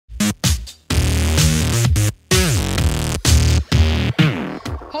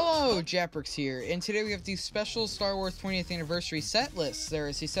Hello, Japrix here, and today we have the special Star Wars 20th Anniversary set list. There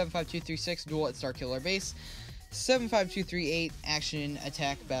is the 75236 Duel at Starkiller Base, 75238 Action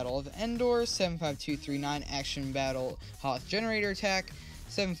Attack Battle of Endor, 75239 Action Battle Hoth Generator Attack,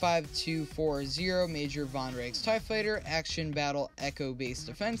 75240 Major Von Regs TIE Fighter, Action Battle Echo Base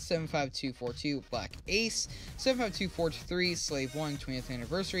Defense, 75242 Black Ace, 75243 Slave 1 20th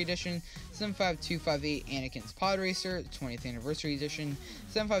Anniversary Edition, 75258 Anakin's Pod Racer 20th Anniversary Edition,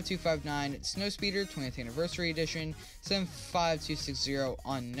 75259 Snowspeeder 20th Anniversary Edition, 75260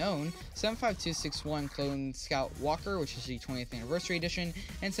 Unknown, 75261 Clone Scout Walker, which is the 20th Anniversary Edition,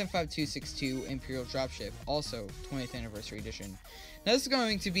 and 75262 Imperial Dropship, also 20th Anniversary Edition. Now this is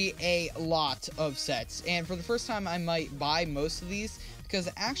going to be a lot of sets, and for the first time I might buy most of these, because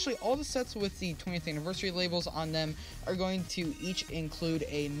actually all the sets with the 20th Anniversary labels on them are going to each include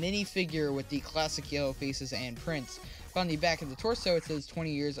a minifigure with the classic yellow faces and prints. On the back of the torso it says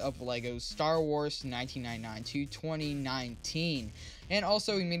 20 years of LEGO Star Wars 1999 to 2019, and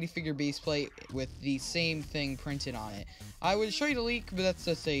also a minifigure base plate with the same thing printed on it. I would show you the leak, but that's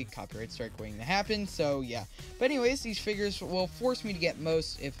just a copyright strike waiting to happen, so yeah. But anyways, these figures will force me to get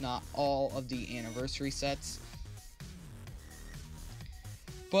most, if not all, of the anniversary sets.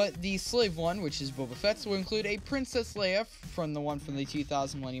 But the Slave 1, which is Boba Fett's, will include a Princess Leia from the one from the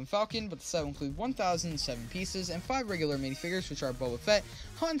 2000 Millennium Falcon, but the set will include 1,007 pieces and 5 regular minifigures, which are Boba Fett,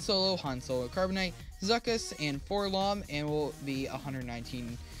 Han Solo Carbonite, Zuckuss, and 4-LOM, and will be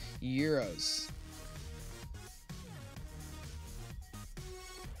 119 euros.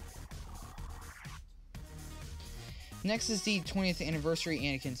 Next is the 20th Anniversary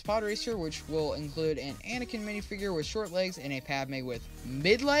Anakin's Pod Racer, which will include an Anakin minifigure with short legs and a Padme with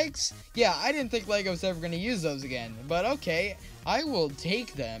mid-legs? Yeah, I didn't think LEGO was ever going to use those again, but okay, I will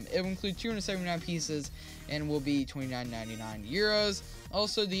take them. It will include 279 pieces and will be 29.99 euros.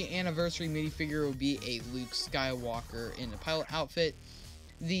 Also, the Anniversary minifigure will be a Luke Skywalker in the pilot outfit.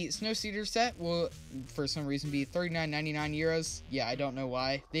 The Snowspeeder set will, for some reason, be 39.99 euros. Yeah, I don't know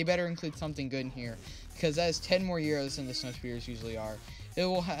why. They better include something good in here, because that is 10 more euros than the Snowspeeders usually are. It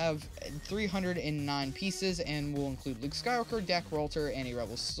will have 309 pieces and will include Luke Skywalker, Dak Walter, and a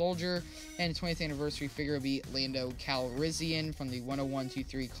Rebel soldier. And the 20th Anniversary figure will be Lando Calrissian from the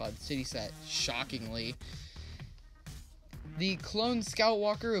 10123 Cloud City set, shockingly. The Clone Scout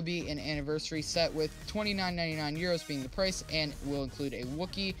Walker will be an anniversary set with 29.99 euros being the price, and will include a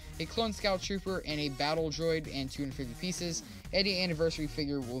Wookiee, a Clone Scout Trooper, and a Battle Droid, and 250 pieces. And the anniversary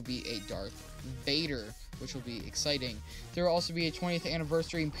figure will be a Darth Vader, which will be exciting. There will also be a 20th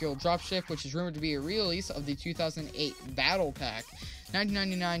Anniversary Imperial Dropship, which is rumored to be a re-release of the 2008 Battle Pack.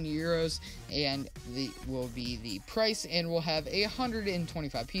 19.99 euros, and will be the price, and we'll have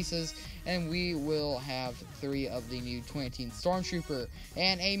 125 pieces, and we will have 3 of the new 2018 Stormtrooper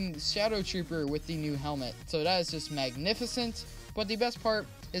and a Shadow Trooper with the new helmet. So that is just magnificent. But the best part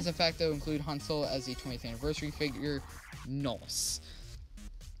is the fact that it will include Han Solo as the 20th Anniversary figure. Nice.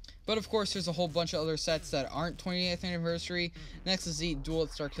 But of course, there's a whole bunch of other sets that aren't 20th Anniversary. Next is the Duel at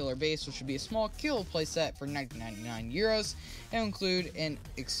Starkiller Base, which would be a small kill playset for 19.99 euros, and will include an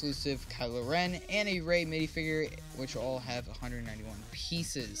exclusive Kylo Ren and a Rey minifigure, which all have 191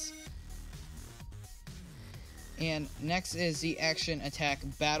 pieces. And next is the Action Attack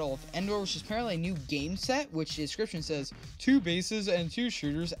Battle of Endor, which is apparently a new game set, which the description says 2 bases and 2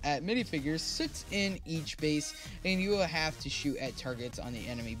 shooters at minifigures sits in each base, and you will have to shoot at targets on the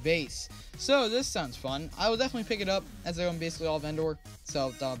enemy base. So this sounds fun. I will definitely pick it up, as I own basically all of Endor,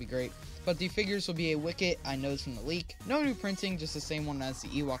 so that'll be great. But the figures will be a Wicket, I noticed from the leak, no new printing, just the same one as the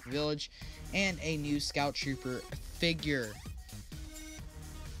Ewok Village, and a new Scout Trooper figure.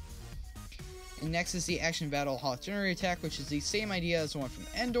 And next is the Action Battle Hoth Generator Attack, which is the same idea as the one from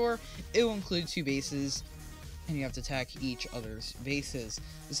Endor. It will include 2 bases, and you have to attack each other's bases.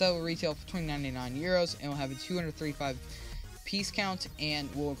 The set will retail for 29.99 euros, and will have a 235 piece count,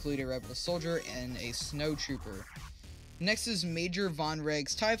 and will include a Rebel soldier and a Snow Trooper. Next is Major Von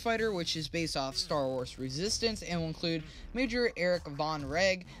Regs TIE Fighter, which is based off Star Wars Resistance, and will include Major Eric Von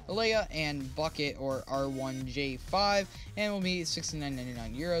Reg, Leia, and Bucket, or R1J5, and will be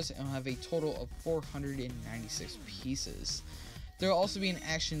 69.99 euros, and will have a total of 496 pieces. There will also be an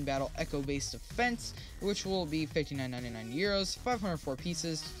Action Battle Echo Base Defense, which will be 59.99 euros, 504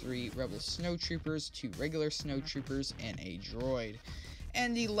 pieces, 3 Rebel Snow Troopers, 2 regular Snow Troopers, and a droid.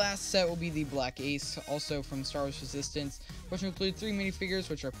 And the last set will be the Black Ace, also from Star Wars Resistance, which will include 3 minifigures,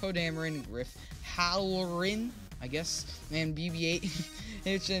 which are Poe Dameron, Griff Halloran, I guess, and BB-8,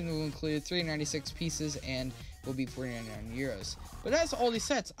 which will include 396 pieces and will be 49 euros. But that's all these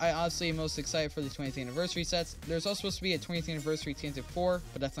sets. I honestly am most excited for the 20th anniversary sets. There's also supposed to be a 20th anniversary TNT 4,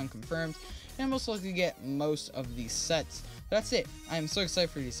 but that's unconfirmed. And I'm most likely to get most of these sets. That's it. I am so excited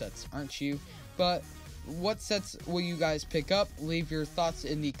for these sets, aren't you? But what sets will you guys pick up? Leave your thoughts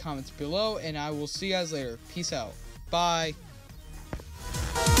in the comments below, and I will see you guys later. Peace out. Bye.